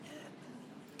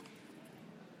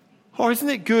Or isn't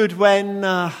it good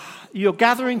when you're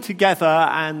gathering together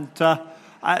and,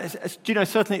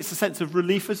 certainly it's a sense of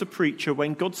relief as a preacher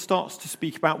when God starts to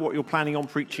speak about what you're planning on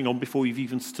preaching on before you've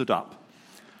even stood up.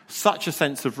 Such a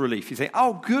sense of relief. You say,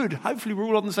 oh, good, hopefully we're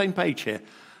all on the same page here.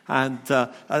 And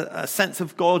a sense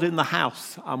of God in the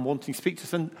house and wanting to speak to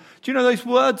us. And do you know those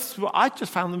words, I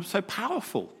just found them so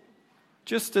powerful.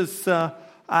 Just as,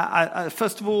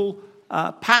 first of all,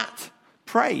 Pat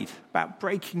prayed about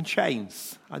breaking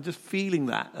chains. I'm just feeling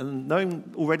that and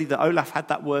knowing already that Olaf had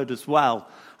that word as well.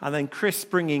 And then Chris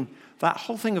bringing that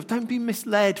whole thing of don't be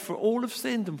misled, for all have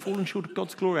sinned and fallen short of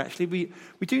God's glory. Actually,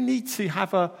 we do need to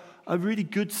have a really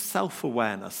good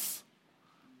self-awareness.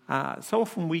 So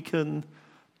often we can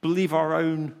believe our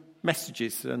own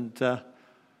messages and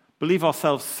believe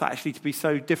ourselves actually to be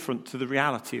so different to the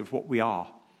reality of what we are.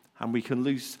 And we can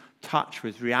lose touch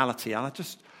with reality. And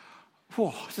just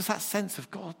that sense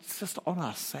of God just on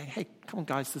us saying, hey, come on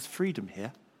guys, there's freedom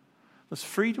here. There's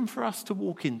freedom for us to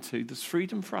walk into. There's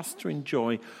freedom for us to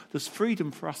enjoy. There's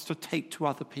freedom for us to take to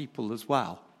other people as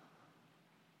well.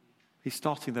 He's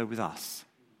starting though with us.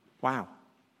 Wow.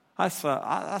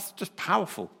 That's just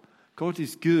powerful. God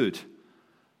is good.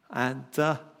 And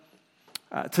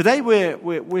today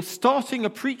we're starting a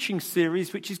preaching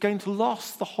series which is going to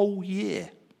last the whole year.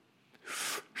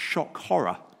 Shock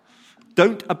horror.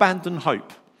 Don't abandon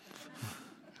hope.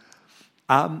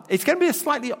 It's going to be a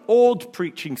slightly odd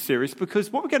preaching series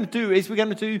because what we're going to do is we're going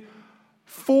to do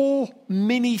 4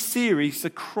 mini-series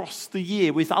across the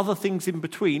year with other things in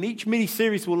between. Each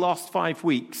mini-series will last 5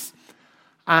 weeks.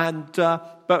 But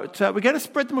we're going to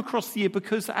spread them across the year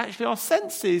because actually our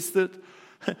sense is that,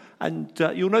 and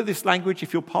you'll know this language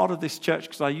if you're part of this church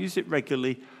because I use it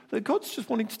regularly, that God's just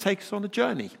wanting to take us on a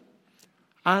journey.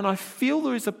 And I feel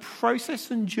there is a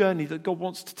process and journey that God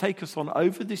wants to take us on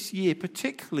over this year,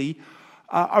 particularly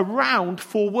around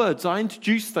 4 words. I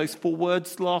introduced those 4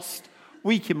 words last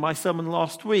week in my sermon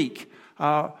last week.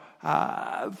 4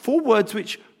 words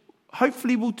which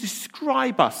hopefully will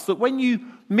describe us, that when you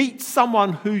meet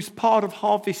someone who's part of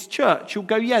Harvest Church, you'll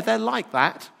go, yeah, they're like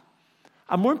that.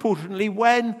 And more importantly,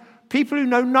 when people who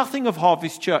know nothing of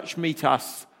Harvest Church meet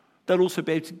us, they'll also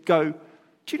be able to go,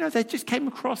 do you know, they just came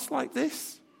across like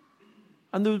this?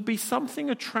 And there would be something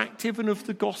attractive and of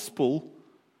the gospel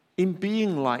in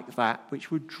being like that,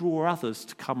 which would draw others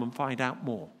to come and find out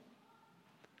more.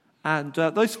 And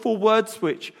those 4 words,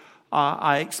 which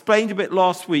I explained a bit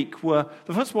last week, were,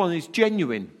 the first one is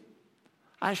genuine.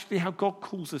 Actually, how God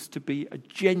calls us to be a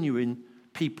genuine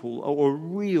people or a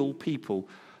real people.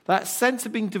 That sense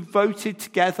of being devoted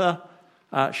together,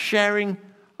 sharing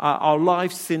our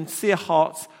lives, sincere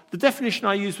hearts. The definition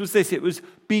I used was this. It was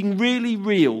being really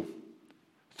real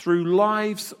through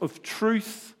lives of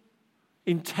truth,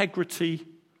 integrity,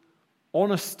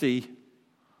 honesty,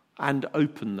 and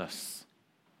openness.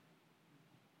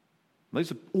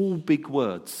 Those are all big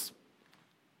words.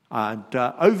 And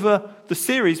over the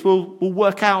series, we'll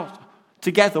work out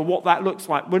together what that looks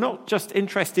like. We're not just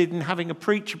interested in having a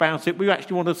preach about it. We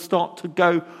actually want to start to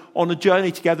go on a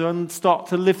journey together and start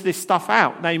to live this stuff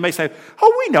out. Now, you may say,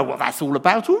 oh, we know what that's all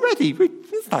about already.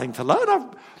 There's nothing to learn.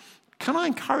 Can I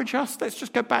encourage us? Let's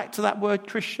just go back to that word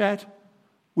Chris shared.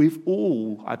 We've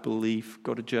all, I believe,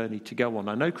 got a journey to go on.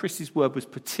 I know Chris's word was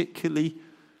particularly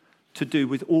to do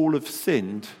with all have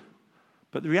sinned,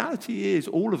 but the reality is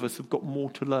all of us have got more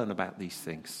to learn about these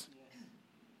things.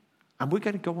 And we're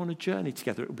going to go on a journey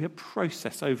together. It will be a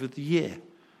process over the year.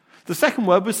 The second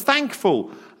word was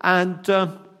thankful. And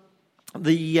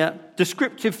the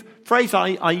descriptive phrase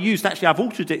I used, actually I've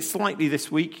altered it slightly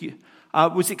this week,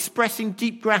 was expressing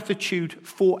deep gratitude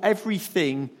for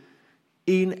everything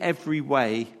in every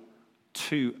way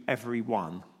to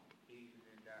everyone.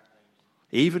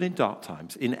 Even in dark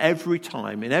times, in every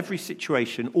time, in every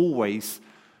situation, always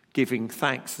giving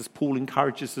thanks, as Paul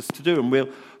encourages us to do. And we'll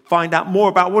find out more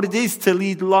about what it is to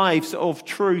lead lives of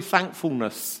true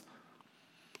thankfulness.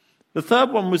 The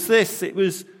third one was this. It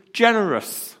was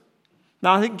generous.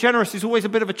 Now, I think generous is always a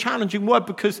bit of a challenging word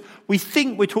because we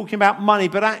think we're talking about money,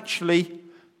 but actually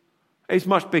it's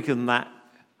much bigger than that.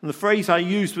 And the phrase I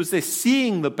used was this: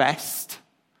 seeing the best,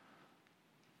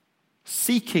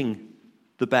 seeking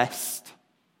the best,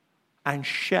 and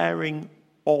sharing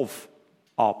of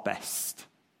our best.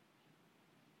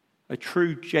 A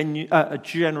true, a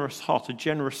generous heart, a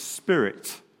generous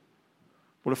spirit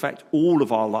will affect all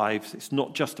of our lives. It's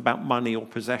not just about money or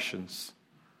possessions.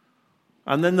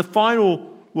 And then the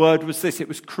final word was this. It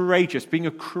was courageous, being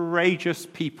a courageous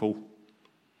people.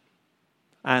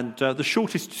 And the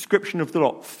shortest description of the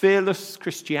lot, fearless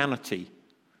Christianity,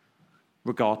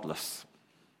 regardless.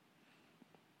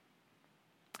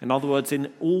 In other words,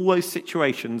 in all those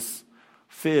situations,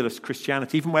 fearless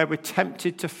Christianity, even where we're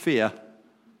tempted to fear,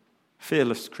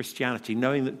 fearless Christianity,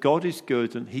 knowing that God is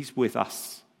good and he's with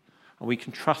us, and we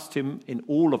can trust him in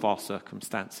all of our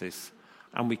circumstances,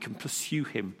 and we can pursue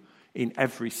him in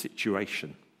every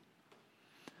situation.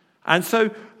 And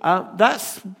so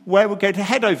that's where we're going to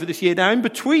head over this year. Now, in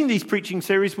between these preaching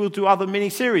series, we'll do other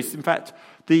mini-series. In fact,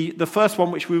 the first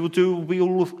one which we will do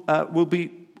will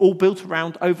be all built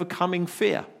around overcoming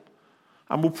fear.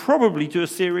 And we'll probably do a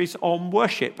series on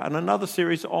worship and another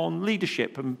series on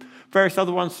leadership and various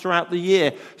other ones throughout the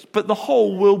year. But the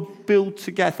whole will build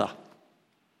together.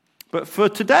 But for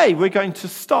today, we're going to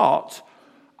start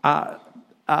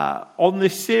on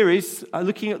this series,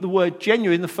 looking at the word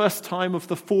genuine, the first time of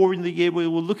the 4 in the year, we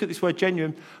will look at this word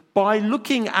genuine by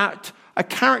looking at a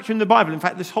character in the Bible. In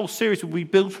fact, this whole series will be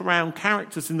built around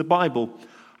characters in the Bible.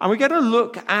 And we're going to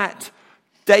look at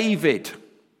David.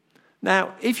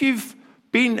 Now, if you've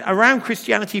been around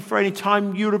Christianity for any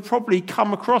time, you would have probably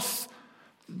come across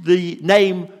the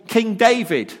name King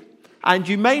David. And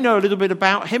you may know a little bit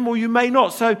about him, or you may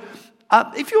not. So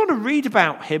if you want to read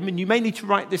about him, and you may need to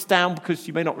write this down because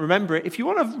you may not remember it, if you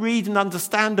want to read and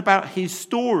understand about his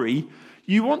story,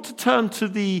 you want to turn to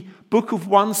the book of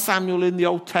 1 Samuel in the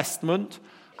Old Testament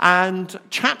and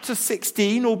chapter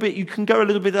 16, albeit you can go a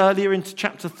little bit earlier into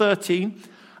chapter 13,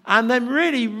 and then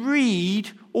really read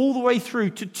all the way through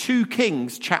to 2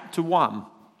 Kings chapter 1.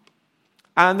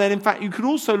 And then, in fact, you could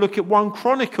also look at 1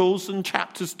 Chronicles and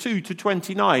chapters 2 to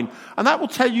 29. And that will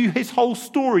tell you his whole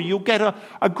story. You'll get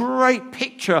a great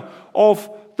picture of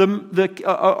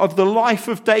the life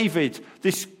of David,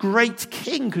 this great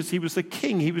king, because he was a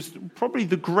king. He was probably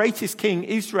the greatest king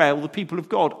Israel, the people of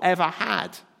God, ever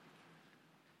had.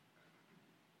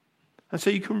 And so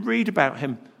you can read about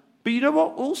him. But you know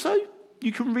what? Also,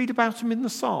 you can read about him in the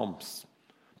Psalms,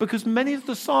 because many of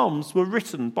the Psalms were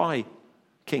written by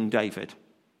King David.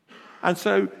 And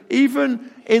so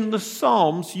even in the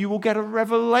Psalms, you will get a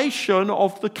revelation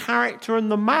of the character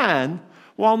and the man.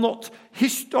 While not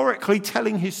historically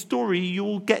telling his story,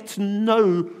 you'll get to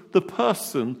know the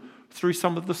person through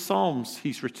some of the Psalms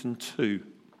he's written too.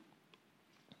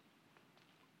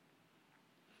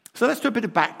 So let's do a bit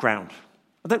of background.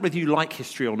 I don't know whether you like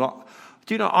history or not.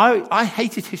 Do you know, I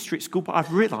hated history at school, but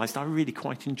I've realised I really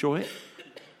quite enjoy it.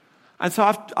 And so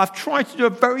I've tried to do a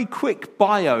very quick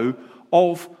bio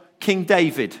of King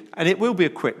David. And it will be a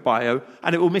quick bio,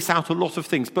 and it will miss out a lot of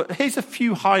things. But here's a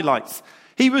few highlights.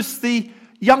 He was the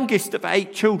youngest of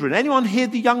 8 children. Anyone here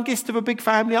the youngest of a big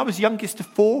family? I was youngest of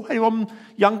 4. Anyone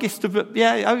youngest of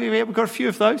yeah, we've got a few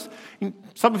of those.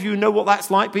 Some of you know what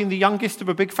that's like, being the youngest of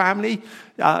a big family.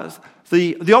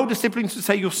 The older siblings would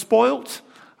say you're spoilt,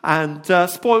 and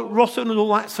spoilt rotten and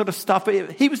all that sort of stuff.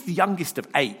 But he was the youngest of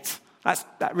 8.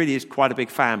 That really is quite a big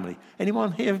family.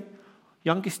 Anyone here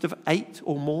youngest of 8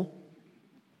 or more?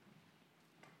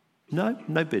 No?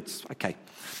 No bids. Okay.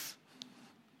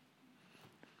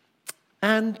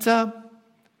 And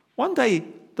one day,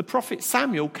 the prophet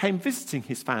Samuel came visiting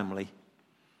his family.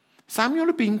 Samuel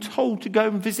had been told to go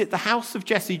and visit the house of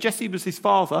Jesse. Jesse was his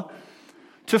father,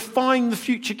 to find the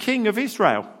future king of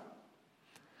Israel.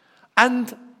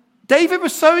 And David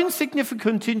was so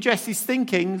insignificant in Jesse's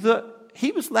thinking that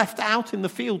he was left out in the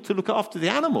field to look after the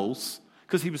animals,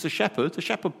 because he was a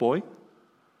shepherd boy.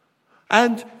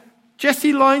 And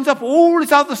Jesse lines up all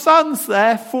his other sons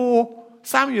there for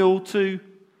Samuel to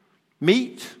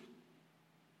meet,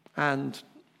 and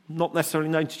not necessarily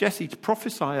known to Jesse, to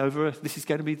prophesy over, this is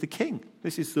going to be the king.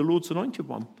 This is the Lord's anointed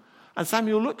one. And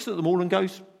Samuel looks at them all and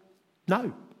goes,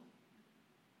 no,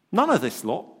 none of this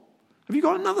lot. Have you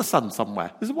got another son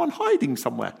somewhere? There's one hiding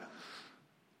somewhere.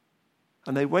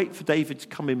 And they wait for David to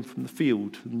come in from the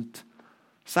field, and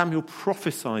Samuel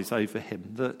prophesies over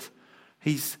him that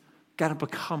he's going to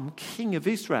become king of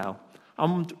Israel.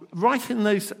 And right in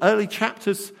those early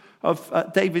chapters of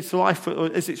David's life,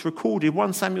 as it's recorded,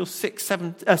 1 Samuel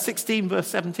 16, verse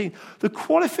 17, the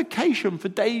qualification for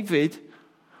David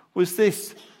was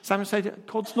this. Samuel said,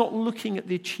 God's not looking at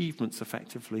the achievements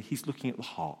effectively, he's looking at the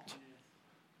heart.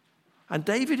 And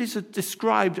David is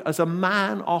described as a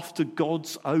man after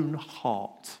God's own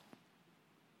heart.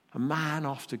 A man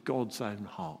after God's own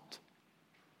heart.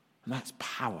 And that's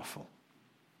powerful.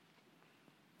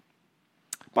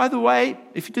 By the way,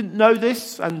 if you didn't know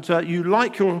this, and you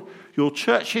like your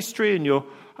church history,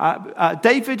 and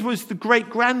David was the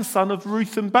great-grandson of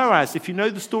Ruth and Boaz. If you know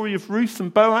the story of Ruth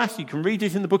and Boaz, you can read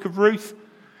it in the book of Ruth.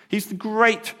 He's the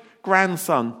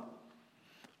great-grandson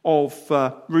of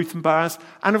Ruth and Boaz.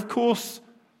 And of course,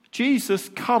 Jesus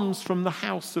comes from the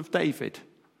house of David.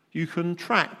 You can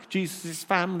track Jesus'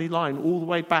 family line all the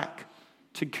way back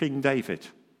to King David.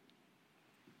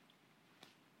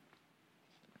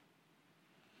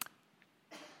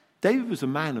 David was a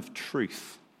man of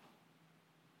truth.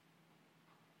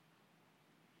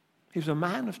 He was a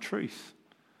man of truth.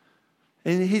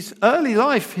 In his early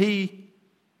life, he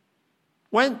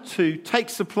went to take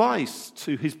supplies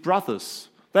to his brothers.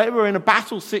 They were in a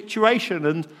battle situation,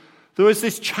 and there was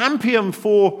this champion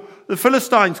for the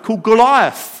Philistines called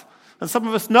Goliath. And some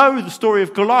of us know the story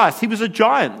of Goliath. He was a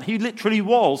giant. He literally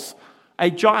was a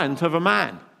giant of a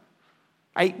man,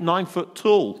 8-9 foot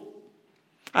tall.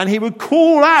 And he would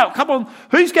call out, "Come on,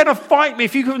 who's going to fight me?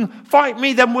 If you can fight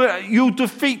me, then you'll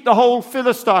defeat the whole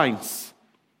Philistines."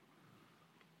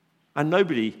 And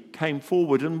nobody came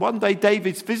forward. And one day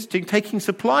David's visiting, taking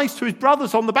supplies to his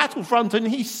brothers on the battlefront, and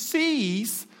he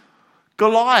sees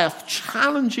Goliath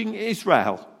challenging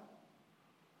Israel.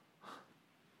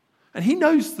 And he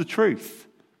knows the truth.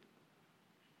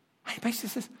 And he basically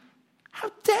says,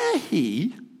 how dare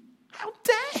he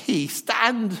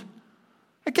stand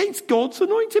against God's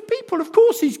anointed people? Of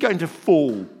course he's going to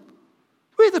fall.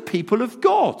 We're the people of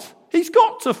God. He's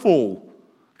got to fall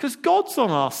because God's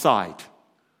on our side.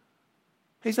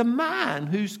 He's a man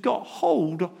who's got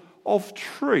hold of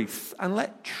truth and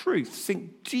let truth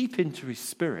sink deep into his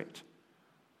spirit,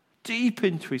 deep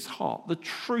into his heart. The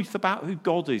truth about who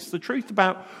God is, the truth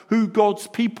about who God's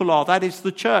people are. That is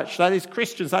the church, that is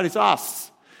Christians, that is us.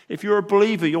 If you're a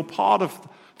believer, you're part of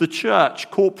the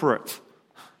church corporate.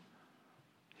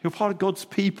 You're part of God's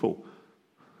people.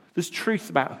 There's truth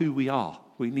about who we are.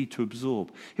 We need to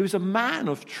absorb. He was a man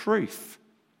of truth.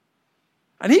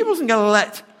 And he wasn't going to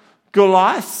let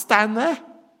Goliath stand there.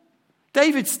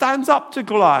 David stands up to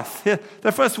Goliath.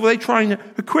 First of all, they try and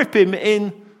equip him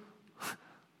in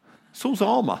Saul's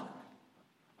armor.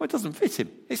 Well, it doesn't fit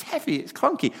him. It's heavy, it's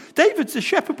clunky. David's a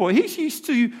shepherd boy. He's used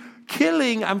to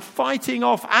killing and fighting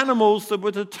off animals that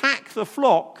would attack the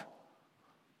flock.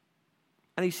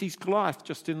 And he sees Goliath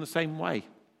just in the same way.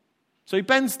 So he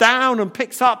bends down and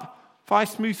picks up 5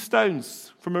 smooth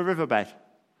stones from a riverbed.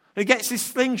 And he gets his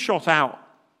slingshot out.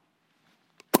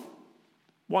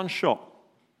 One shot.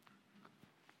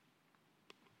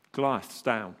 Goliath's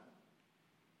down.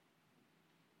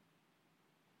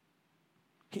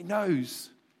 He knows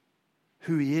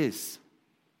who he is.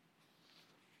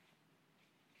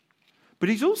 But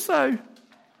he's also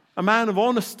a man of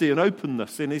honesty and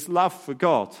openness in his love for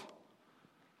God.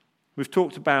 We've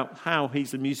talked about how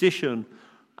he's a musician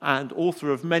and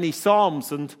author of many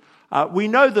psalms. And we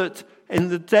know that in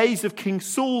the days of King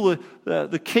Saul,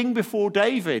 the king before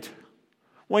David,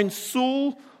 when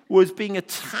Saul was being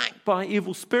attacked by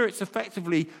evil spirits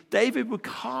effectively, David would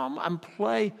come and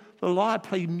play the lyre,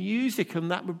 play music,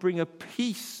 and that would bring a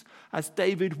peace as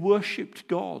David worshipped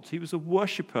God. He was a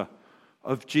worshipper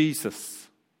of Jesus.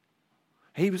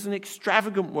 He was an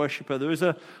extravagant worshipper. There is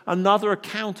another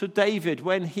account of David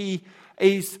when he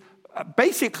is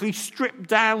basically stripped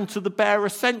down to the bare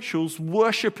essentials,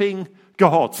 worshipping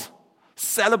God,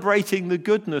 celebrating the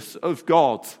goodness of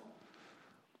God.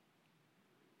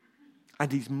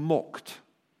 And he's mocked.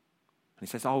 And he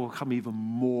says, I will come even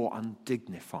more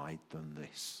undignified than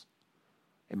this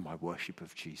in my worship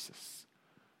of Jesus.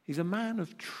 He's a man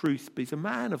of truth, but he's a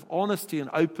man of honesty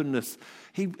and openness.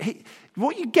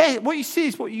 What you see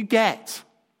is what you get.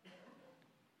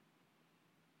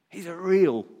 He's a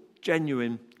real,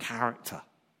 genuine character.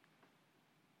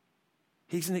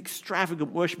 He's an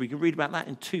extravagant worshiper. You can read about that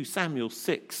in 2 Samuel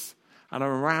 6 and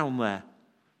around there.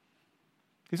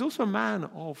 He's also a man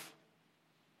of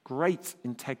great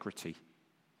integrity,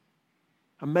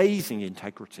 amazing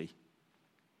integrity.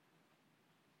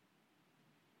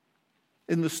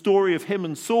 In the story of him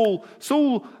and Saul,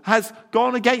 Saul has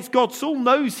gone against God. Saul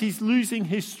knows he's losing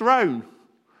his throne.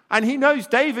 And he knows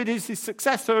David is his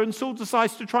successor, and Saul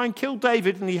decides to try and kill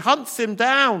David, and he hunts him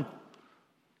down.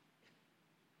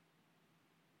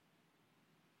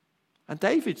 And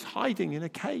David's hiding in a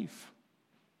cave.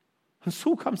 And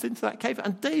Saul comes into that cave,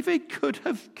 and David could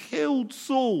have killed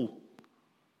Saul.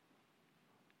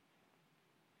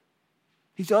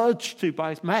 He's urged to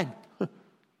by his men.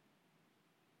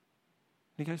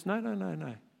 He goes, no,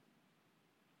 I'm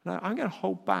going to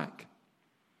hold back.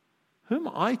 Who am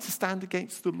I to stand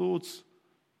against the Lord's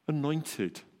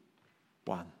anointed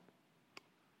one?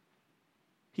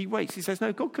 He waits. He says,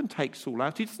 no, God can take Saul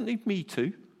out. He doesn't need me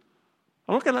to.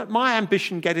 I'm not going to let my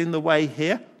ambition get in the way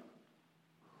here.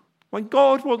 When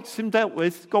God wants him dealt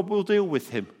with, God will deal with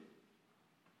him.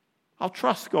 I'll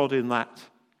trust God in that.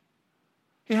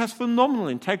 He has phenomenal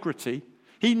integrity.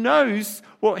 He knows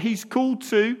what he's called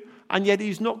to, and yet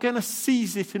he's not going to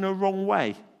seize it in a wrong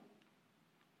way.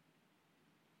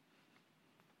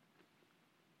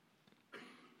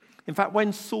 In fact,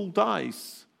 when Saul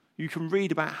dies, you can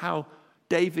read about how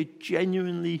David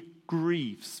genuinely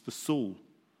grieves for Saul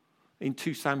in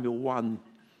 2 Samuel 1,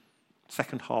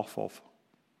 second half of.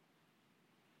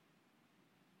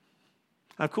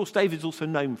 And of course, David's also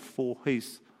known for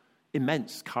his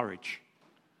immense courage.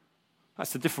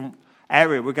 That's a different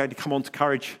area. We're going to come on to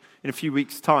courage in a few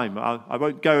weeks' time. I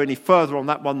won't go any further on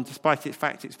that one, despite the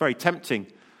fact it's very tempting.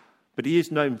 But he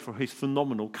is known for his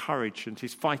phenomenal courage and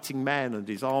his fighting men and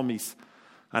his armies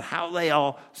and how they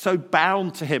are so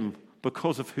bound to him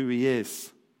because of who he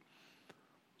is.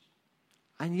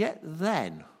 And yet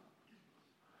then,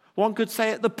 one could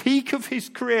say at the peak of his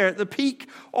career, at the peak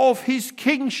of his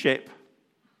kingship,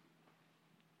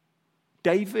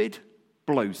 David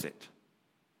blows it.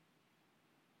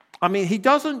 I mean, he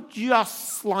doesn't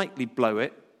just slightly blow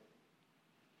it.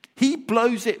 He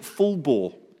blows it full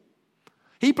bore.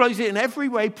 He blows it in every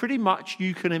way pretty much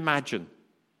you can imagine.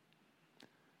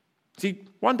 See,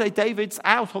 one day David's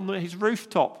out on his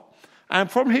rooftop. And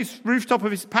from his rooftop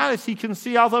of his palace, he can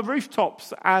see other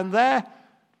rooftops. And there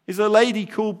is a lady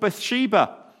called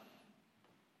Bathsheba.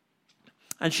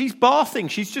 And she's bathing.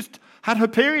 She's just had her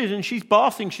period and she's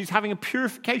bathing. She's having a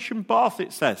purification bath,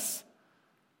 it says.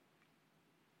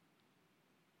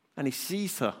 And he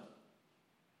sees her.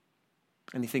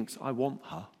 And he thinks, I want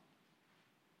her.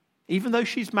 Even though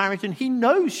she's married, and he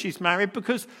knows she's married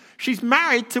because she's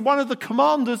married to one of the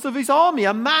commanders of his army,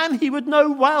 a man he would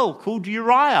know well called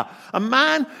Uriah, a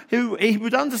man who he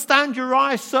would understand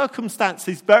Uriah's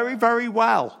circumstances very, very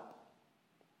well.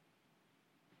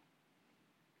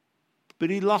 But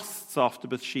he lusts after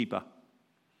Bathsheba.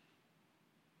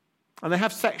 And they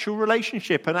have sexual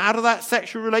relationship, and out of that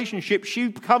sexual relationship, she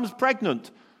becomes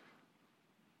pregnant.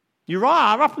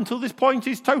 Uriah, up until this point,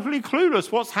 is totally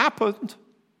clueless what's happened.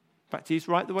 In fact, he's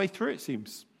right the way through, it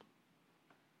seems.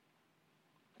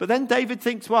 But then David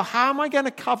thinks, well, how am I going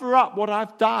to cover up what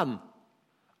I've done?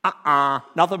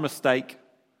 Another mistake.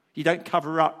 You don't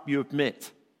cover up, you admit.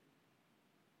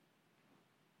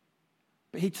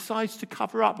 But he decides to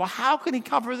cover up. Well, how can he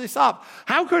cover this up?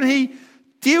 How can he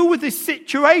deal with this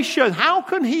situation? How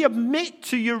can he admit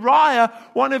to Uriah,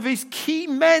 one of his key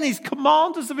men, his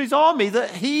commanders of his army,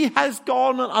 that he has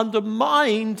gone and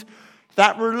undermined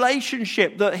that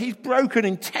relationship, that he's broken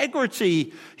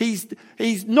integrity, he's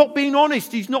not been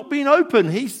honest, he's not been open,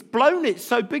 he's blown it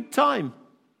so big time.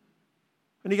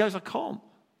 And he goes, I can't.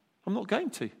 I'm not going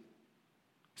to.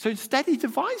 So instead he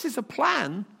devises a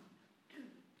plan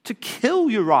to kill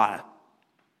Uriah.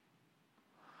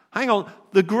 Hang on,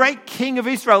 the great king of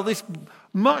Israel, this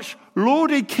much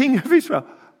lauded king of Israel,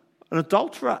 an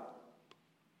adulterer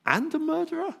and a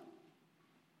murderer?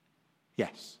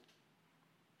 Yes.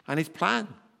 And his plan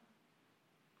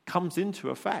comes into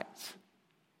effect.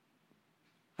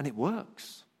 And it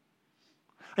works.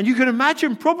 And you can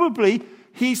imagine probably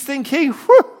he's thinking,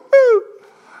 whoo,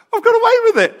 I've got away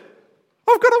with it.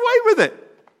 I've got away with it.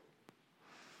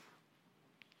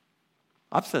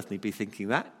 I'd certainly be thinking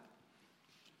that.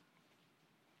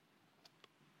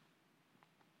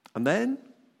 And then,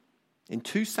 in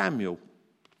 2 Samuel,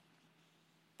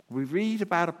 we read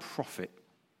about a prophet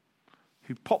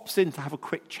who pops in to have a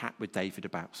quick chat with David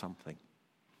about something.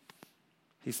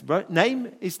 His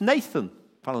name is Nathan,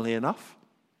 funnily enough.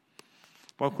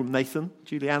 Welcome, Nathan.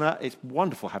 Juliana, it's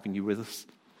wonderful having you with us.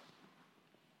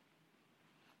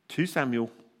 2 Samuel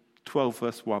 12,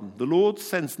 verse 1. The Lord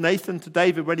sends Nathan to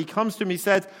David. When he comes to him, he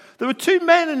said, there were 2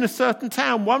 men in a certain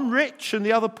town, one rich and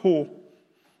the other poor.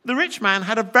 The rich man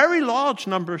had a very large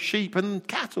number of sheep and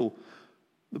cattle.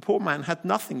 The poor man had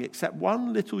nothing except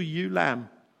one little ewe lamb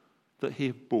that he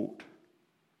had bought.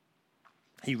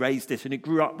 He raised it, and it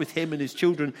grew up with him and his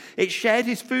children. It shared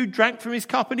his food, drank from his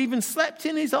cup, and even slept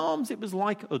in his arms. It was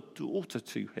like a daughter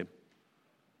to him.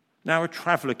 Now a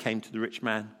traveler came to the rich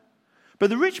man. But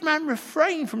the rich man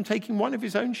refrained from taking one of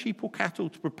his own sheep or cattle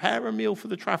to prepare a meal for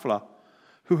the traveler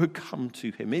who had come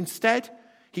to him. Instead,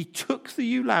 he took the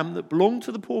ewe lamb that belonged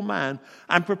to the poor man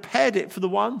and prepared it for the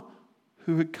one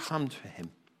who had come to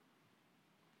him.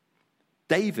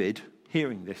 David,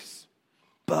 hearing this,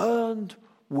 burned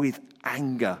with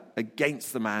anger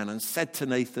against the man and said to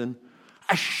Nathan,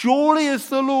 as surely as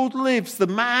the Lord lives, the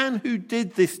man who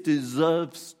did this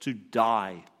deserves to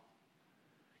die.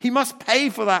 He must pay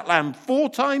for that lamb 4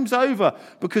 times over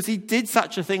because he did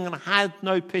such a thing and had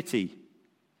no pity.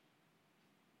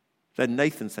 Then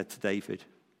Nathan said to David,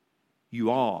 you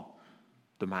are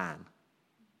the man.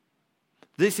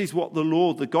 This is what the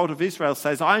Lord, the God of Israel,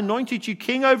 says. I anointed you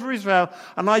king over Israel,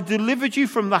 and I delivered you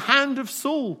from the hand of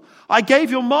Saul. I gave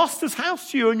your master's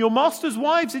house to you and your master's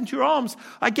wives into your arms.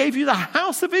 I gave you the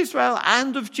house of Israel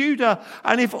and of Judah.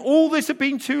 And if all this had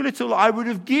been too little, I would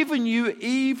have given you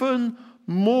even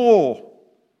more.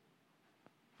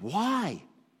 Why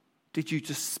did you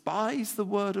despise the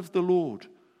word of the Lord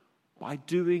by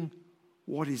doing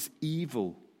what is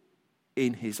evil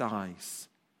in his eyes?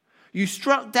 You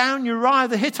struck down Uriah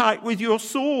the Hittite with your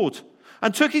sword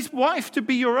and took his wife to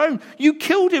be your own. You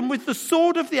killed him with the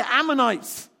sword of the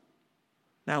Ammonites.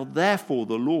 Now therefore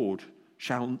the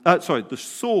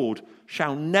sword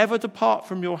shall never depart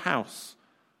from your house,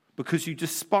 because you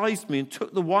despised me and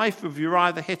took the wife of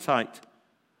Uriah the Hittite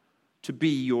to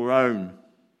be your own.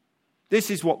 This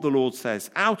is what the Lord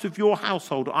says. Out of your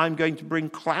household I am going to bring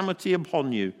calamity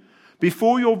upon you.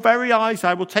 Before your very eyes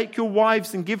I will take your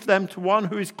wives and give them to one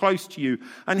who is close to you,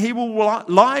 and he will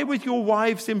lie with your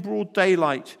wives in broad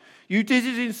daylight. You did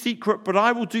it in secret, but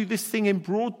I will do this thing in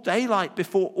broad daylight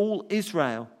before all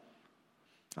Israel.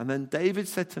 And then David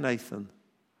said to Nathan,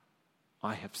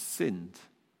 I have sinned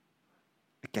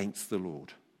against the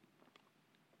Lord.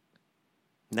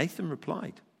 Nathan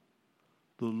replied,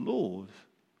 the Lord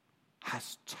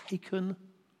has taken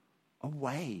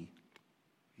away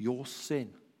your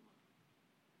sin.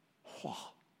 What?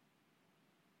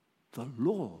 The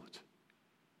Lord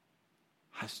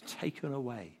has taken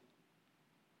away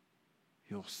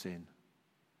your sin.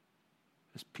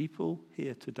 As people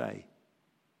here today,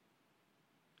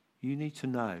 you need to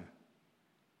know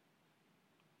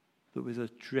that with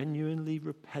a genuinely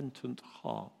repentant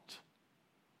heart,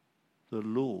 the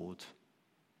Lord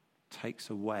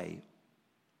takes away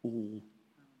all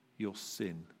your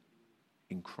sin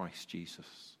in Christ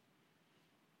Jesus.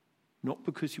 Not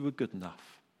because you were good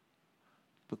enough,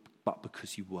 but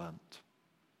because you weren't.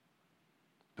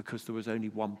 Because there was only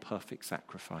one perfect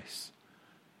sacrifice,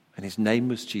 and his name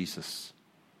was Jesus.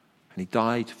 And he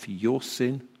died for your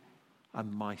sin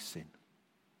and my sin.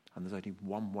 And there's only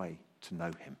one way to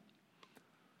know him,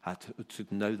 to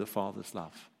know the Father's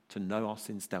love, to know our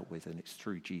sins dealt with, and it's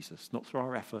through Jesus. Not through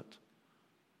our effort,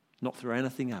 not through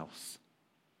anything else,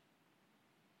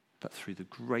 but through the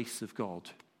grace of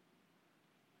God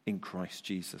in Christ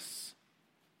Jesus.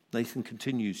 Nathan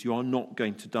continues, you are not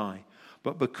going to die,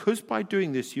 but because by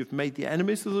doing this you've made the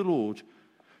enemies of the Lord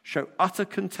show utter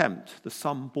contempt, the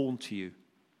son born to you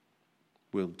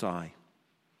will die.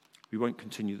 We won't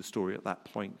continue the story at that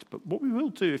point, but what we will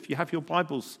do, if you have your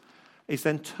Bibles, is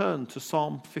then turn to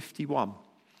Psalm 51.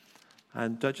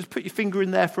 And just put your finger in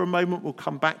there for a moment. We'll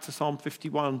come back to Psalm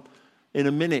 51 in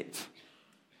a minute.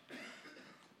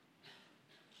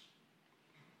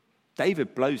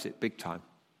 David blows it big time.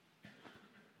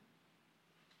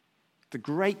 The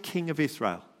great king of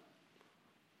Israel,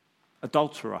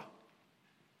 adulterer,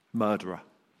 murderer.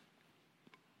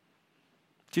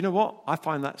 Do you know what? I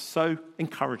find that so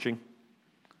encouraging,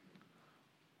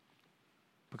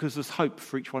 because there's hope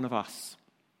for each one of us.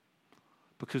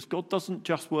 Because God doesn't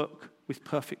just work with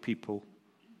perfect people.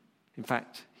 In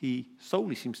fact, he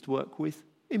solely seems to work with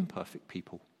imperfect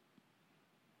people.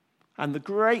 And the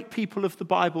great people of the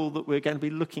Bible that we're going to be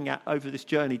looking at over this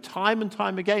journey, time and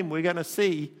time again, we're going to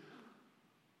see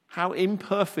how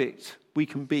imperfect we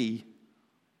can be,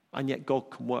 and yet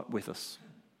God can work with us.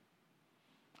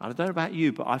 And I don't know about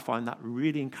you, but I find that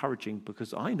really encouraging,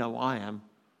 because I know I am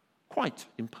quite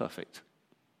imperfect.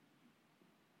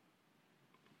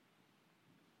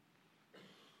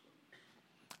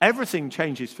 Everything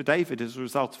changes for David as a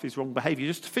result of his wrong behavior.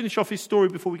 Just to finish off his story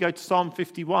before we go to Psalm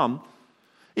 51,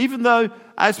 even though,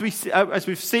 as we've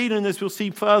seen and as we'll see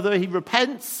further, he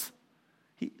repents,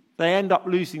 they end up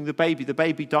losing the baby. The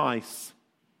baby dies.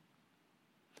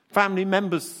 Family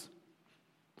members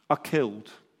are killed.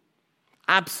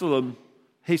 Absalom,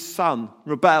 his son,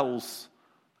 rebels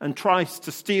and tries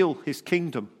to steal his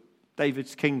kingdom,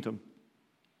 David's kingdom,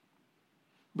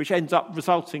 which ends up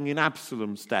resulting in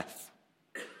Absalom's death.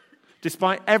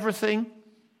 Despite everything,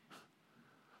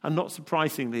 and not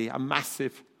surprisingly, a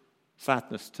massive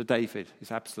sadness to David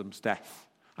is Absalom's death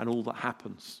and all that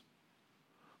happens.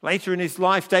 Later in his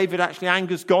life, David actually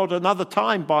angers God another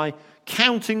time by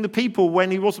counting the people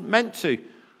when he wasn't meant to.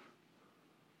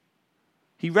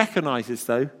 He recognizes,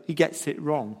 though, he gets it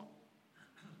wrong.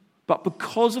 But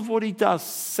because of what he does,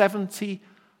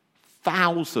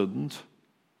 70,000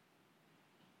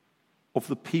 of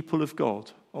the people of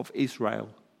God, of Israel,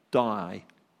 die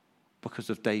because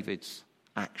of David's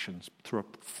actions through a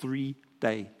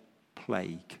 3-day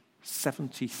plague.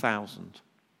 70,000.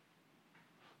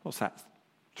 What's that?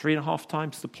 3.5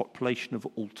 times the population of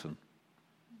Alton.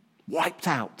 Wiped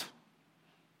out.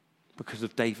 because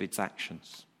of David's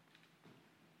actions.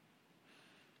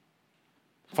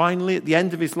 Finally, at the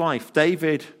end of his life,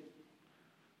 David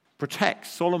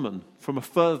protects Solomon from a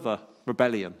further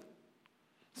rebellion.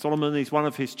 Solomon is one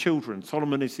of his children.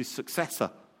 Solomon is his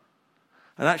successor.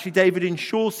 And actually, David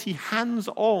ensures he hands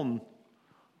on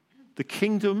the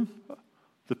kingdom,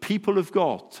 the people of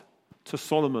God, to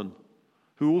Solomon,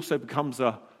 who also becomes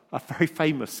a very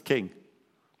famous king,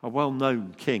 a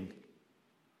well-known king.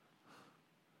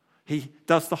 He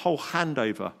does the whole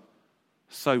handover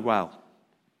so well.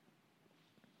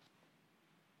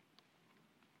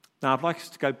 Now, I'd like us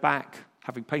to go back,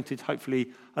 having painted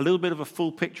hopefully a little bit of a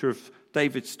full picture of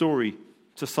David's story,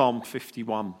 to Psalm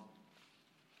 51.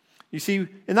 You see,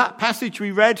 in that passage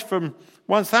we read from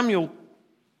 2 Samuel,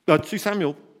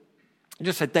 it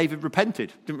just said David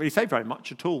repented. Didn't really say very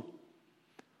much at all.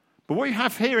 But what you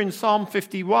have here in Psalm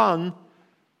 51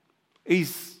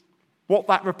 is what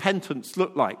that repentance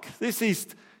looked like. This is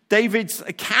David's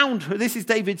account. This is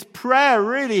David's prayer,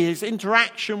 really, his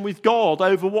interaction with God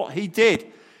over what he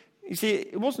did. You see,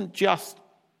 it wasn't just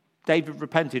David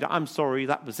repented, I'm sorry,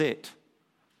 that was it.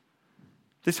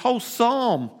 This whole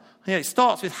psalm, it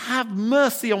starts with, have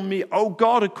mercy on me, O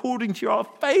God, according to your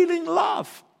unfailing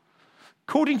love.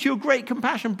 According to your great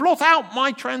compassion, blot out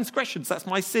my transgressions, that's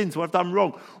my sins, what I've done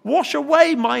wrong. Wash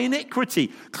away my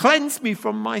iniquity, cleanse me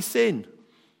from my sin.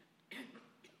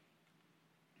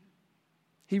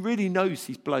 He really knows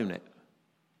he's blown it.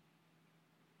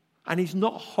 And he's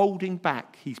not holding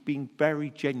back. He's being very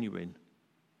genuine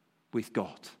with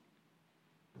God.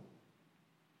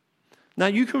 Now,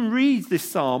 you can read this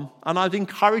psalm, and I'd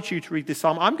encourage you to read this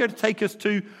psalm. I'm going to take us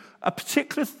to a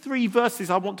particular 3 verses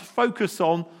I want to focus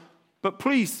on, but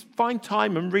please find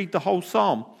time and read the whole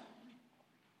psalm.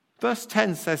 Verse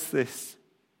 10 says this: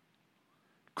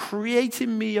 create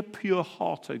in me a pure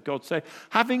heart, O God. So,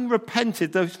 having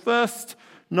repented, those first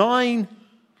 9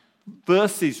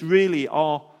 verses really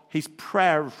are his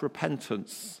prayer of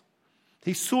repentance.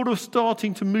 He's sort of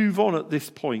starting to move on at this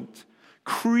point.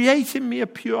 Create in me a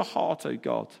pure heart, O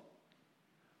God,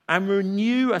 and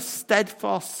renew a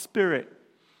steadfast spirit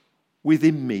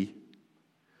within me.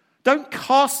 Don't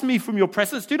cast me from your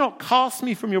presence. Do not cast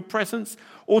me from your presence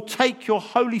or take your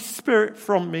Holy Spirit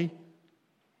from me.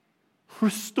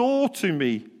 Restore to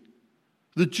me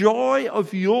the joy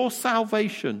of your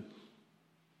salvation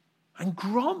and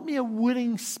grant me a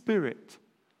willing spirit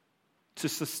to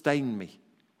sustain me.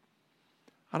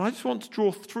 And I just want to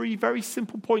draw 3 very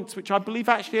simple points, which I believe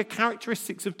actually are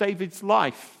characteristics of David's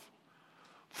life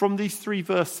from these 3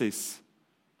 verses,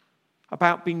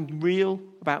 about being real,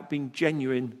 about being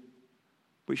genuine,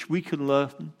 which we can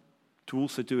learn to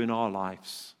also do in our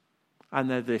lives. And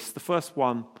they're this. The first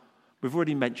one, we've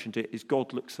already mentioned it, is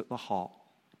God looks at the heart.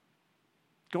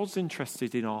 God's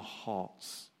interested in our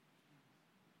hearts.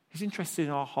 He's interested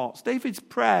in our hearts. David's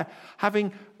prayer,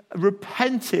 having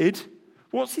repented,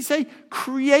 what's he say?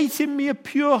 Create in me a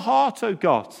pure heart, O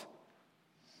God.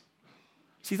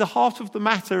 See, the heart of the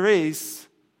matter is,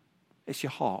 it's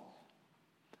your heart.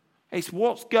 It's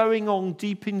what's going on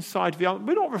deep inside of you.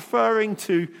 We're not referring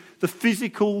to the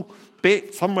physical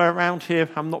bit somewhere around here.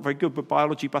 I'm not very good with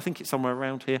biology, but I think it's somewhere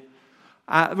around here.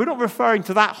 We're not referring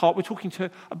to that heart. We're talking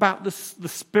about the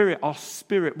spirit, our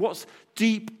spirit. What's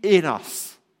deep in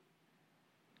us?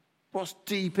 What's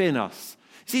deep in us?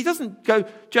 See, he doesn't go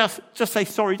just say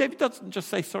sorry. David doesn't just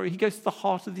say sorry. He goes to the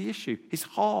heart of the issue, his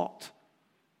heart.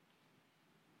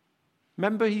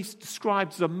 Remember, he's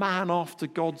described as a man after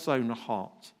God's own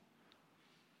heart.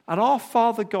 And our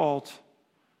Father God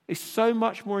is so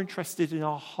much more interested in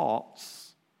our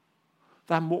hearts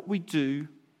than what we do,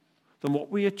 than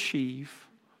what we achieve,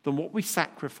 than what we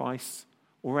sacrifice,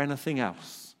 or anything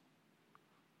else.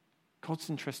 God's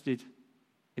interested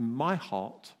in my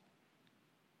heart.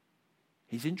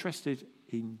 He's interested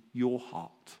in your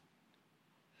heart.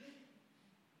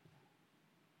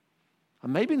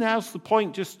 And maybe now's the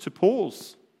point just to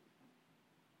pause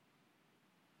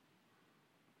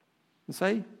and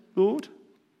say, Lord,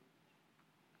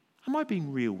 am I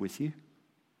being real with you?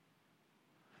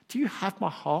 Do you have my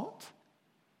heart?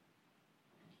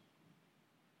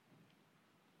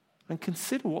 And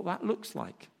consider what that looks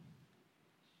like.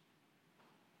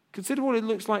 Consider what it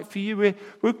looks like for you.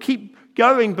 We'll keep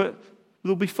going, but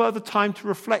there'll be further time to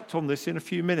reflect on this in a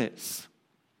few minutes.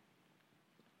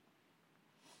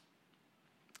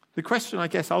 The question, I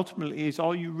guess, ultimately is,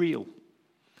 are you real?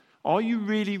 Are you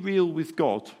really real with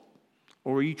God,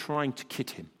 or are you trying to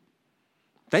kid him?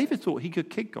 David thought he could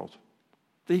kid God,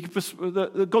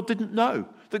 that God didn't know,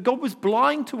 that God was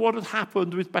blind to what had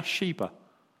happened with Bathsheba.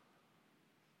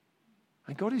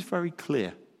 And God is very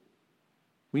clear.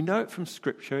 We know it from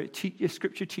Scripture.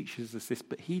 Scripture teaches us this,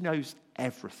 but he knows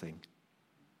everything.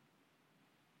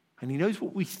 And he knows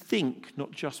what we think,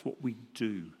 not just what we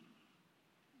do.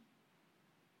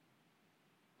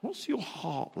 What's your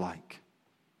heart like?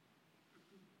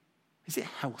 Is it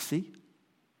healthy?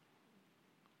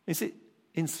 Is it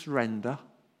in surrender?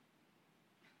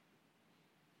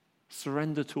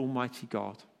 Surrender to Almighty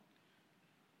God?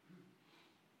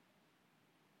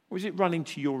 Or is it running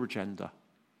to your agenda?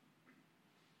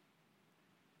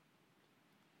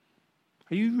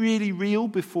 Are you really real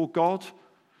before God?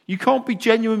 You can't be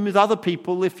genuine with other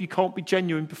people if you can't be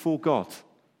genuine before God.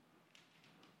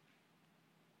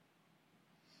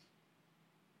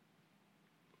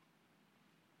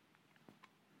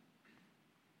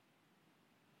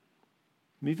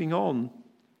 Moving on,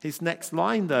 his next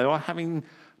line though, having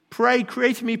prayed,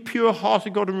 create in me a pure heart, O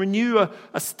God, and renew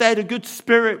a good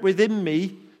spirit within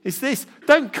me, is this: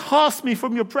 don't cast me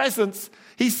from your presence.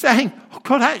 He's saying, oh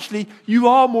God, actually, you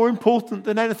are more important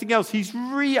than anything else. He's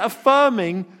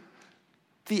reaffirming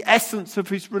the essence of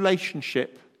his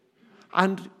relationship.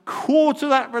 And core to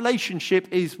that relationship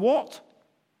is what?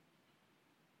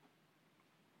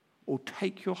 Or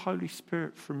take your Holy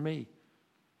Spirit from me.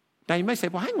 Now you may say,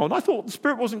 well, hang on, I thought the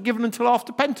Spirit wasn't given until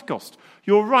after Pentecost.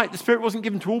 You're right, the Spirit wasn't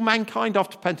given to all mankind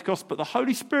after Pentecost, but the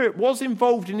Holy Spirit was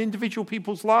involved in individual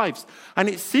people's lives. And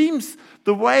it seems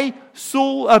the way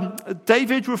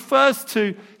David refers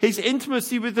to his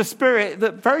intimacy with the Spirit,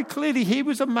 that very clearly he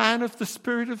was a man of the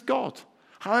Spirit of God.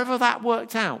 However that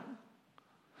worked out.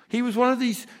 He was one of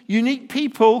these unique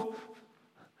people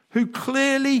who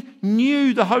clearly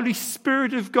knew the Holy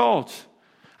Spirit of God.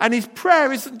 And his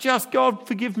prayer isn't just, God,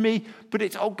 forgive me, but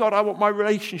it's, oh God, I want my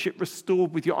relationship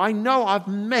restored with you. I know I've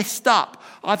messed up.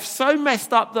 I've so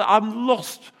messed up that I've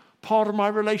lost part of my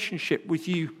relationship with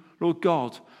you, Lord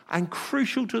God. And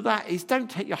crucial to that is, don't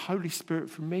take your Holy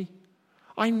Spirit from me.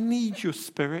 I need your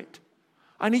Spirit.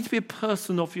 I need to be a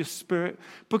person of your Spirit,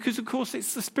 because of course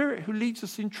it's the Spirit who leads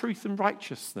us in truth and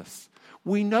righteousness.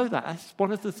 We know that. That's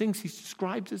one of the things he's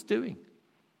described as doing.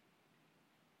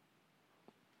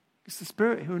 It's the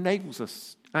Spirit who enables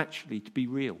us actually to be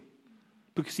real,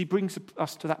 because he brings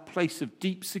us to that place of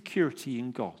deep security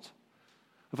in God,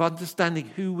 of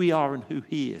understanding who we are and who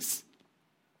he is.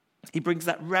 He brings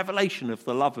that revelation of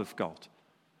the love of God,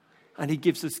 and he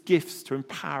gives us gifts to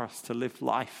empower us to live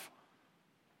life.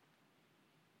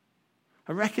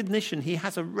 He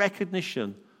has a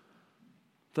recognition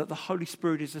that the Holy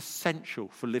Spirit is essential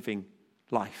for living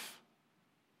life.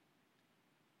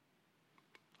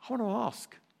 I want to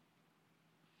ask,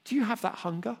 do you have that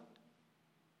hunger?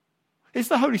 Is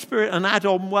the Holy Spirit an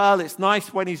add-on? Well, it's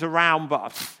nice when he's around,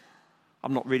 but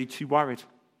I'm not really too worried.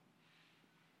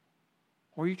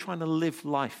 Or are you trying to live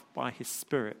life by his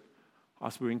Spirit,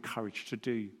 as we're encouraged to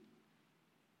do?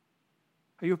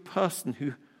 Are you a person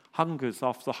who hungers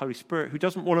after the Holy Spirit, who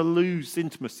doesn't want to lose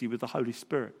intimacy with the Holy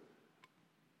Spirit,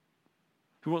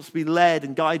 who wants to be led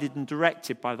and guided and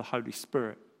directed by the Holy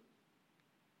Spirit?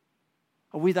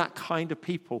 Are we that kind of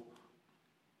people?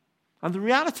 And the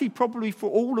reality probably for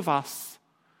all of us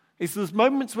is there's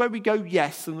moments where we go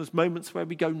yes and there's moments where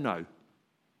we go no.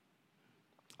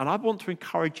 And I want to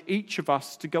encourage each of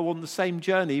us to go on the same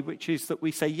journey, which is that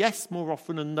we say yes more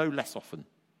often and no less often.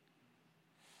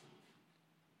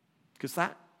 Because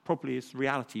that probably is the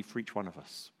reality for each one of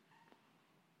us.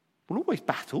 We'll always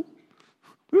battle.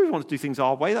 We always want to do things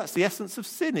our way. That's the essence of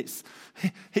sin. It's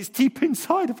deep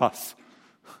inside of us.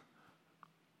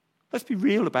 Let's be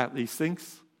real about these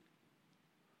things.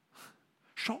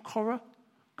 Shock horror,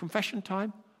 confession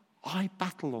time. I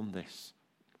battle on this.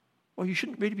 Well, you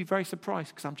shouldn't really be very surprised,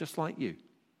 because I'm just like you.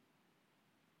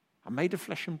 I'm made of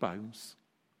flesh and bones.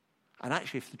 And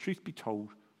actually, if the truth be told,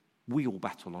 we all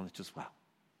battle on it as well.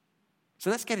 So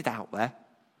let's get it out there.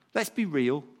 Let's be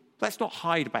real. Let's not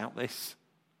hide about this.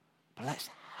 But let's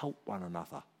help one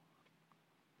another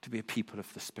to be a people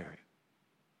of the Spirit.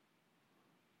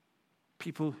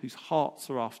 People whose hearts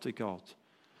are after God.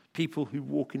 People who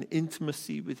walk in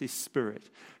intimacy with his Spirit.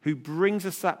 Who brings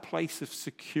us that place of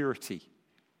security.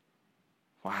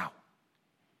 Wow.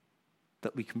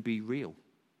 That we can be real.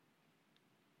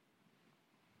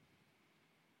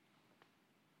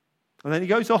 And then he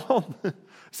goes on.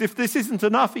 As if this isn't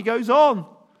enough, he goes on.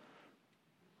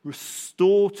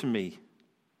 Restore to me.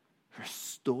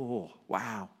 Restore.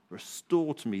 Wow.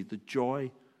 Restore to me the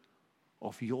joy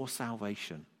of your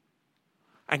salvation.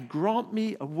 And grant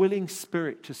me a willing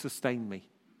spirit to sustain me.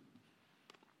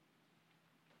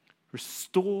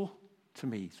 Restore to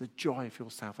me the joy of your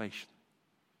salvation.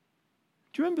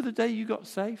 Do you remember the day you got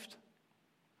saved?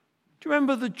 Do you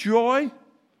remember the joy?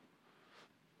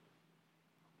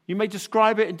 You may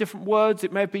describe it in different words.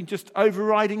 It may have been just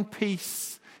overriding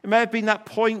peace. It may have been that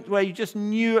point where you just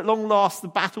knew at long last the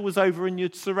battle was over and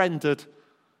you'd surrendered.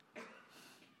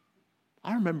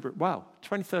 I remember it well.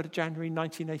 23rd of January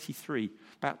 1983,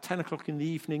 about 10 o'clock in the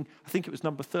evening. I think it was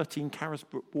number 13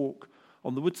 Carisbrook Walk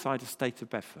on the Woodside estate of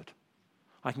Bedford.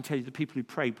 I can tell you the people who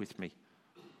prayed with me.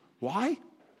 Why?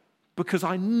 Because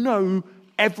I know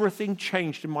everything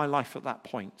changed in my life at that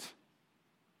point.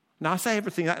 Now, I say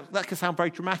everything, that can sound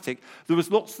very dramatic. There was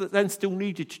lots that then still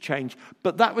needed to change.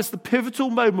 But that was the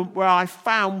pivotal moment where I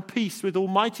found peace with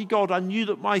Almighty God. I knew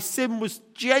that my sin was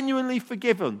genuinely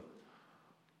forgiven.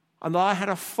 And that I had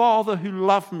a Father who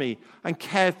loved me and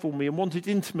cared for me and wanted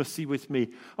intimacy with me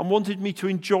and wanted me to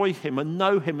enjoy him and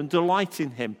know him and delight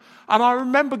in him. And I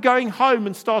remember going home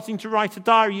and starting to write a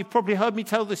diary. You've probably heard me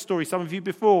tell this story, some of you,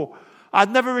 before. I'd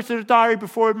never written a diary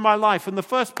before in my life. And the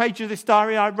first page of this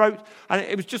diary I wrote, and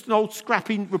it was just an old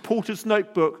scrappy reporter's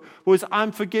notebook, was,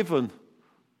 I'm forgiven.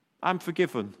 I'm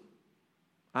forgiven.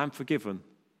 I'm forgiven.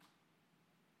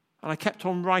 And I kept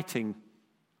on writing,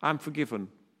 I'm forgiven,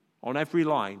 on every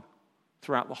line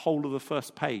throughout the whole of the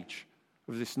first page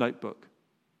of this notebook.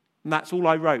 And that's all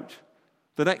I wrote.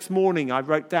 The next morning I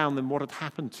wrote down then what had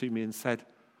happened to me and said,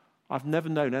 I've never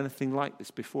known anything like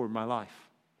this before in my life.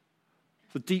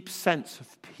 The deep sense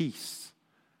of peace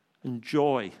and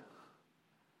joy.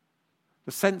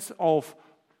 The sense of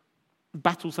the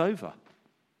battle's over.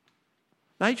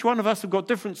 Now, each one of us have got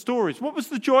different stories. What was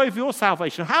the joy of your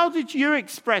salvation? How did you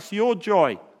express your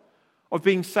joy of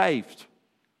being saved?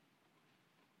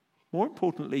 More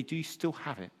importantly, do you still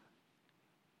have it?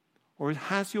 Or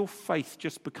has your faith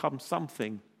just become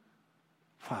something,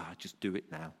 just do it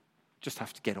now. Just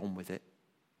have to get on with it.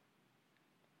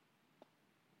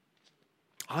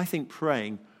 I think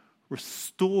praying,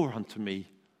 restore unto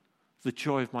me the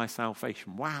joy of my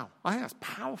salvation. Wow, I think that's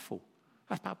powerful.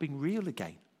 That's about being real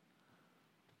again.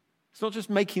 It's not just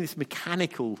making this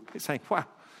mechanical. It's saying, wow,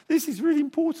 this is really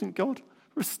important, God.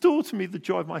 Restore to me the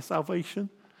joy of my salvation.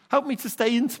 Help me to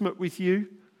stay intimate with you.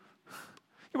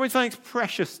 When something's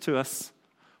precious to us,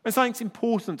 when something's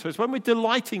important to us, when we're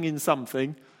delighting in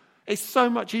something, it's so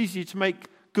much easier to make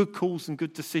good calls and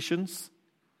good decisions.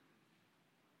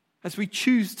 As we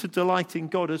choose to delight in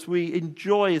God, as we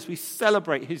enjoy, as we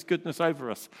celebrate his goodness over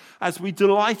us, as we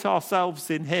delight ourselves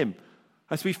in him,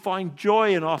 as we find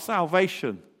joy in our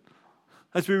salvation,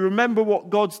 as we remember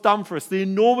what God's done for us, the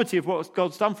enormity of what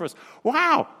God's done for us.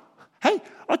 Wow! Hey,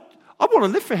 I want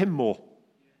to live for him more.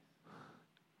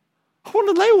 I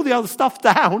want to lay all the other stuff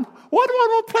down. Why do I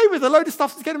want to play with a load of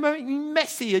stuff that's going to make me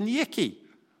messy and yicky?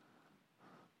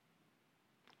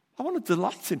 I want to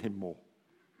delight in him more.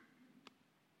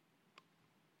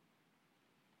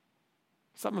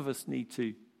 Some of us need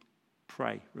to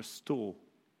pray, restore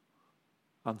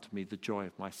unto me the joy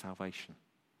of my salvation.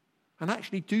 And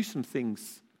actually do some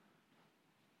things.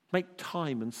 Make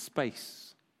time and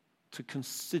space to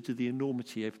consider the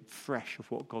enormity of fresh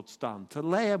of what God's done. To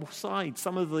lay aside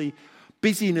some of the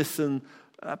busyness and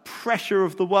pressure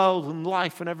of the world and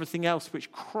life and everything else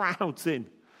which crowds in.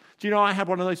 Do you know, I had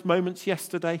one of those moments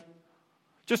yesterday.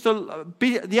 Just at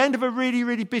the end of a really,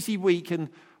 really busy week, and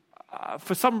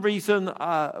for some reason,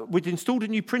 we'd installed a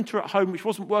new printer at home which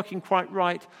wasn't working quite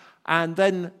right, and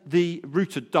then the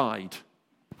router died.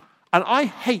 And I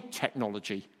hate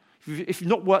technology. If you've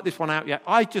not worked this one out yet,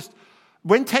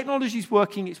 when technology's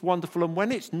working, it's wonderful, and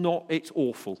when it's not, it's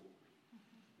awful.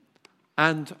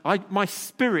 And my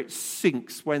spirit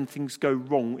sinks when things go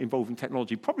wrong involving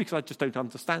technology, probably because I just don't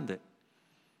understand it.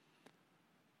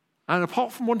 And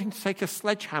apart from wanting to take a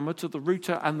sledgehammer to the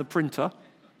router and the printer,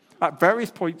 at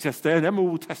various points yesterday, and Emma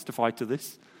will testify to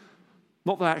this,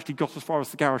 not that I actually got as far as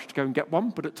the garage to go and get one,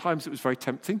 but at times it was very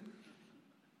tempting.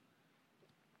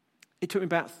 It took me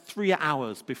about 3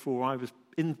 hours before I was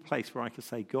in the place where I could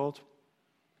say, God,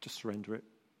 just surrender it.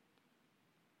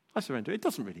 I surrender it. It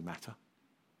doesn't really matter.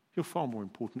 You're far more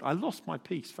important. I lost my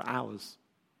peace for hours.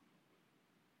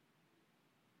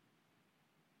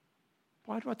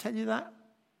 Why do I tell you that?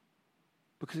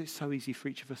 Because it's so easy for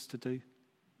each of us to do.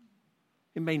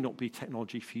 It may not be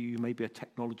technology for you. You may be a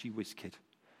technology whiz kid,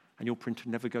 and your printer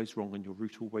never goes wrong and your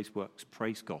router always works.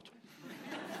 Praise God.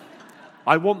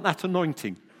 I want that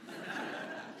anointing.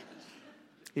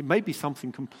 It may be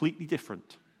something completely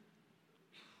different.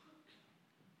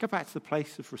 Go back to the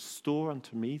place of restore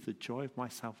unto me the joy of my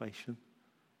salvation.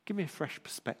 Give me a fresh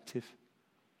perspective.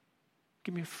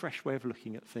 Give me a fresh way of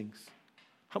looking at things.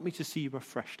 Help me to see you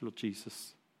afresh, Lord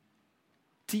Jesus.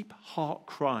 Deep heart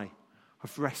cry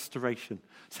of restoration,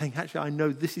 saying, actually, I know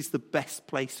this is the best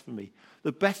place for me.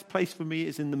 The best place for me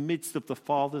is in the midst of the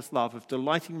Father's love, of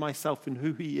delighting myself in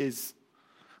who he is,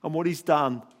 and what he's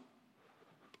done.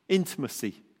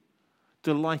 Intimacy.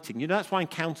 Delighting. You know, that's why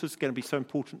encounters are going to be so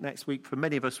important next week. For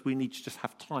many of us, we need to just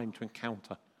have time to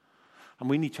encounter. And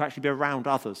we need to actually be around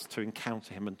others to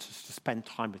encounter him and to spend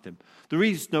time with him. There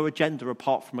is no agenda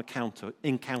apart from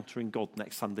encountering God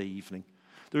next Sunday evening.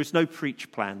 There is no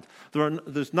preach planned.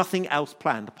 There's nothing else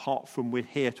planned apart from we're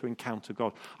here to encounter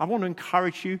God. I want to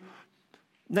encourage you,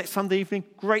 next Sunday evening,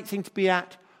 great thing to be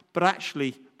at, but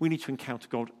actually we need to encounter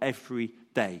God every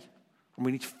day. And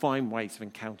we need to find ways of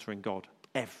encountering God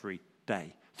every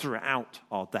day, throughout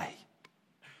our day.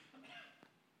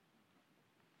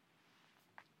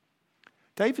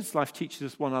 David's life teaches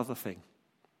us one other thing.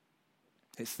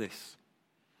 It's this.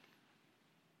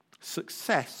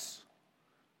 Success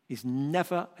is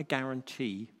never a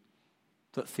guarantee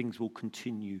that things will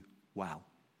continue well.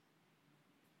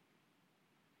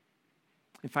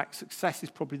 In fact, success is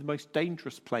probably the most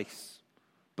dangerous place,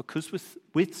 because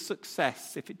with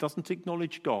success, if it doesn't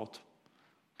acknowledge God,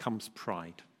 comes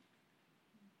pride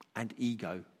and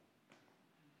ego.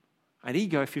 And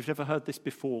ego, if you've never heard this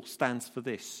before, stands for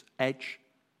this: edge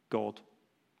God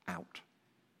out.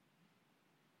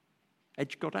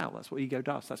 Edge God out. That's what ego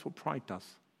does. That's what pride does.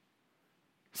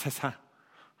 It says,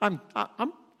 I've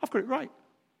got it right.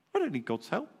 I don't need God's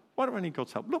help. Why don't I need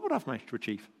God's help? Look what I've managed to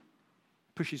achieve.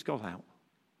 Pushes God out.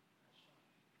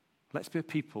 Let's be a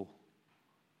people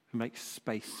who make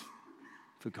space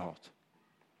for God,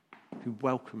 who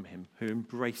welcome him, who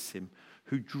embrace him,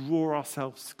 who draw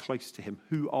ourselves close to him,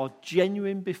 who are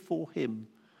genuine before him,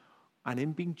 and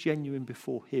in being genuine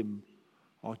before him,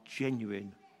 are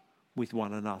genuine with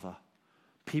one another.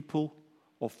 People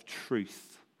of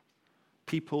truth,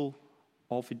 people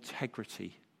of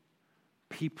integrity,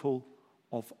 people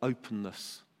of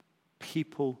openness,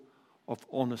 people of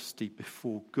honesty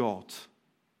before God.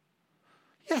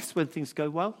 Yes, when things go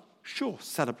well, sure,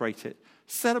 celebrate it.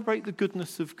 Celebrate the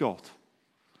goodness of God.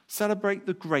 Celebrate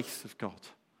the grace of God.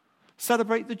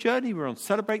 Celebrate the journey we're on.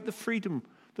 Celebrate the freedom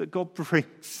that God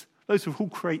brings. Those are all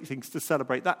great things to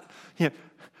celebrate.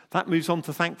 That moves on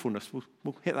to thankfulness.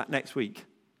 We'll hit that next week.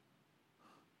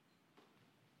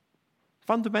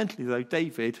 Fundamentally, though,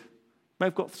 David may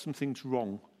have got some things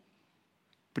wrong,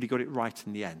 but he got it right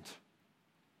in the end.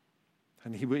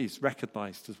 And he is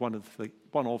recognized as one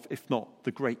of, if not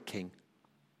the great king.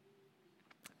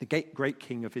 The great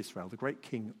king of Israel, the great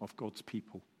king of God's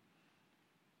people.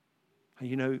 And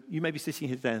you know, you may be sitting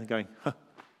here there and going,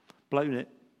 blown it,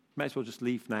 may as well just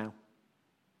leave now.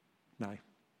 No.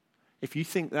 If you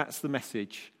think that's the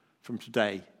message from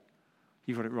today,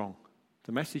 you've got it wrong.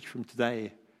 The message from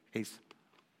today is,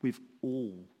 we've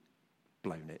all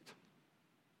blown it.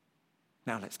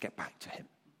 Now let's get back to him.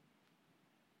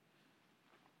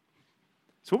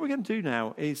 So what we're going to do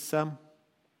now is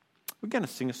we're going to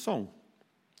sing a song.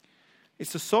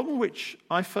 It's a song which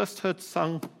I first heard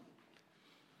sung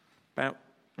about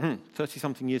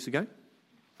 30-something years ago,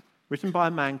 written by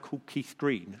a man called Keith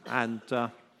Green. And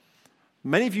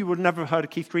many of you would never have heard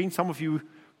of Keith Green. Some of you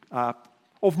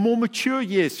of more mature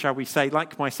years, shall we say,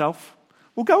 like myself,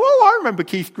 will go, oh, I remember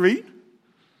Keith Green.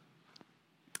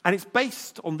 And it's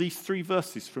based on these 3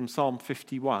 verses from Psalm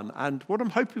 51. And what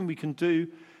I'm hoping we can do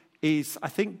is, I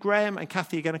think Graham and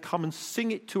Kathy are going to come and sing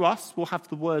it to us. We'll have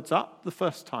the words up the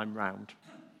first time round.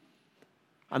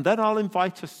 And then I'll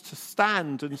invite us to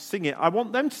stand and sing it. I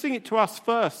want them to sing it to us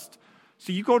first,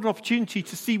 so you've got an opportunity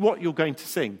to see what you're going to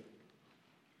sing.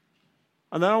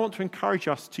 And then I want to encourage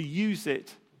us to use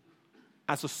it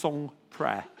as a song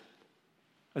prayer,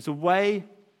 as a way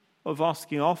of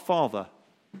asking our Father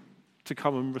to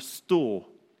come and restore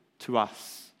to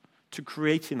us, to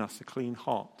create in us a clean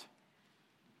heart.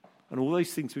 And all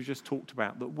those things we've just talked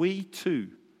about, that we too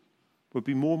would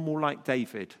be more and more like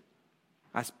David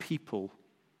as people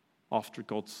after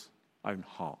God's own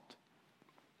heart.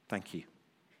 Thank you.